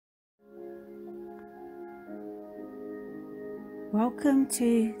Welcome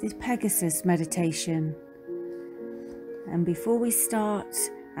to the Pegasus meditation. And before we start,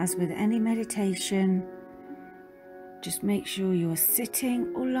 as with any meditation, just make sure you're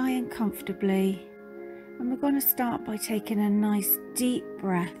sitting or lying comfortably. And we're going to start by taking a nice deep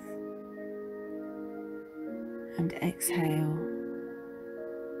breath and exhale.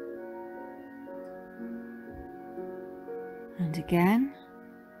 And again.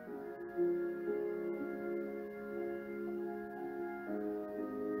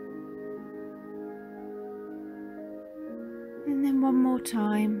 And then one more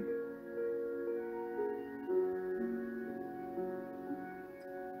time.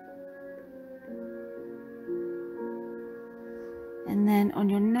 And then on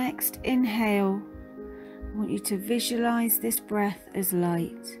your next inhale, I want you to visualize this breath as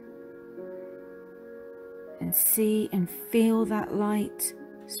light. And see and feel that light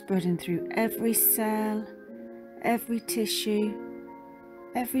spreading through every cell, every tissue,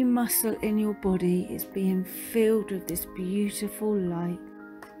 every muscle in your body is being filled with this beautiful light.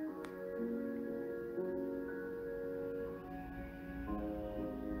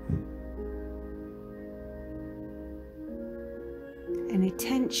 Any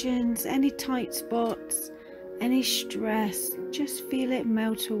tensions, any tight spots, any stress, just feel it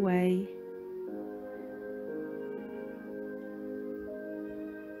melt away.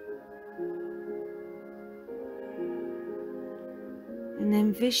 And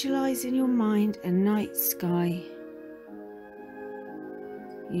then visualize in your mind a night sky.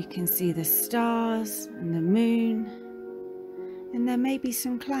 You can see the stars and the moon, and there may be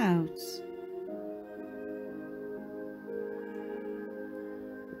some clouds.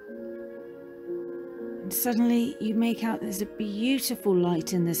 And suddenly you make out there's a beautiful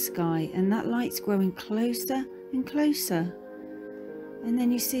light in the sky, and that light's growing closer and closer. And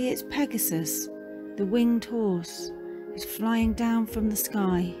then you see it's Pegasus, the winged horse. Is flying down from the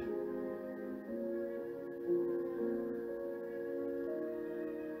sky.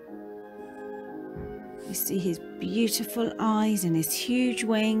 You see his beautiful eyes and his huge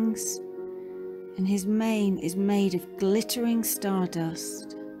wings, and his mane is made of glittering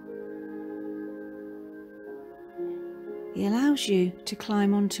stardust. He allows you to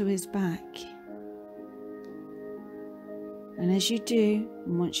climb onto his back. And as you do,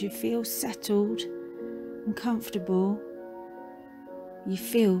 and once you feel settled and comfortable, you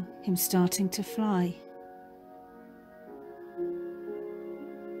feel him starting to fly.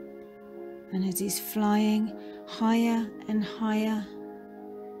 And as he's flying higher and higher,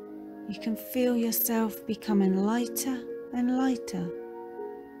 you can feel yourself becoming lighter and lighter.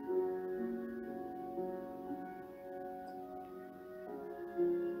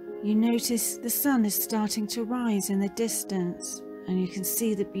 You notice the sun is starting to rise in the distance, and you can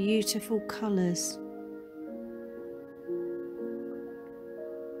see the beautiful colours.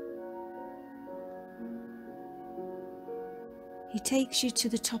 He takes you to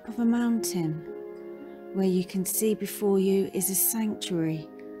the top of a mountain where you can see before you is a sanctuary,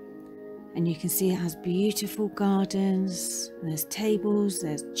 and you can see it has beautiful gardens. There's tables,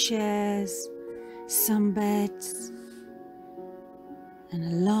 there's chairs, sunbeds, and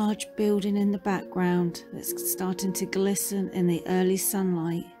a large building in the background that's starting to glisten in the early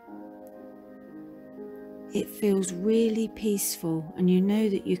sunlight. It feels really peaceful, and you know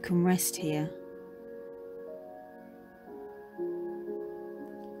that you can rest here.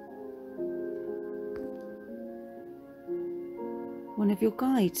 One of your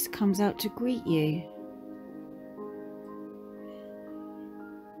guides comes out to greet you.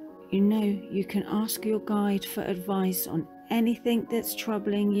 You know you can ask your guide for advice on anything that's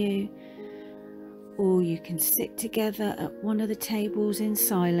troubling you, or you can sit together at one of the tables in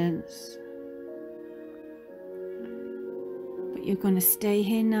silence. But you're going to stay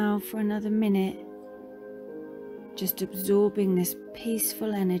here now for another minute, just absorbing this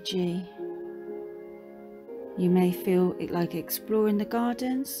peaceful energy. You may feel it like exploring the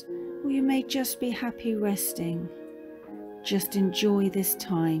gardens, or you may just be happy resting. Just enjoy this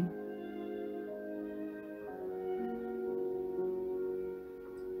time.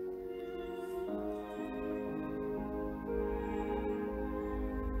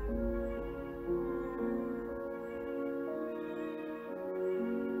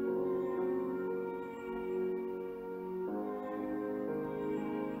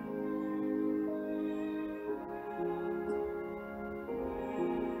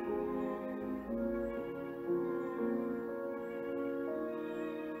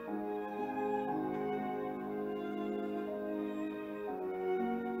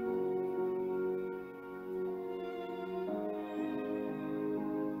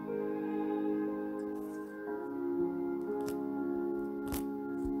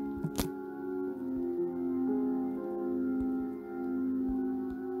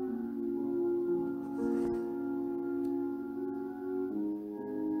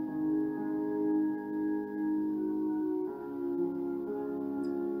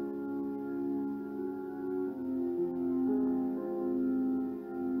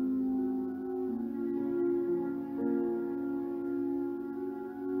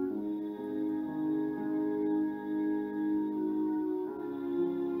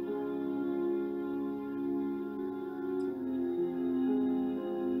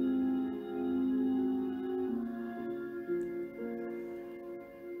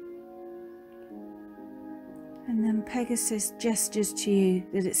 And then Pegasus gestures to you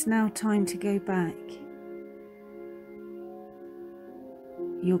that it's now time to go back.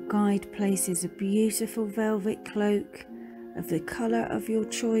 Your guide places a beautiful velvet cloak of the colour of your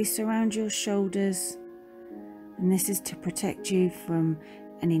choice around your shoulders, and this is to protect you from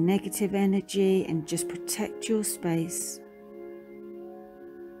any negative energy and just protect your space.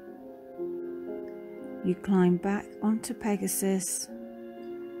 You climb back onto Pegasus,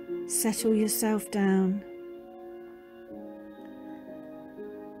 settle yourself down,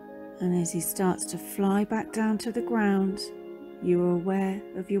 and as he starts to fly back down to the ground, you are aware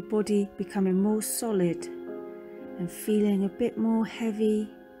of your body becoming more solid and feeling a bit more heavy.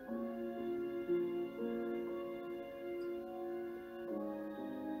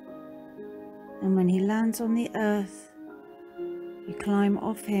 And when he lands on the earth, you climb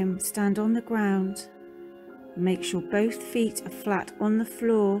off him, stand on the ground, and make sure both feet are flat on the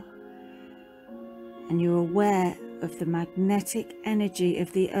floor, and you're aware of the magnetic energy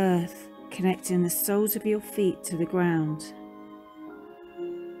of the earth connecting the soles of your feet to the ground.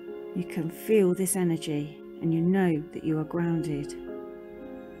 You can feel this energy and you know that you are grounded.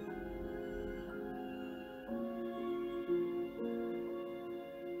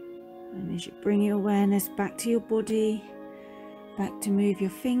 And as you bring your awareness back to your body, back to move your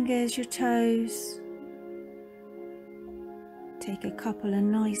fingers, your toes, take a couple of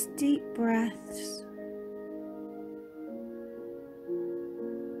nice deep breaths.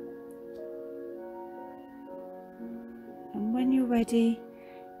 And when you're ready,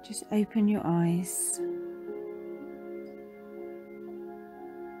 just open your eyes.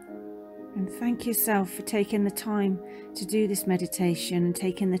 And thank yourself for taking the time to do this meditation and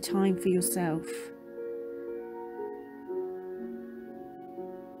taking the time for yourself.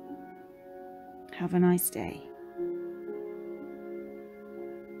 Have a nice day.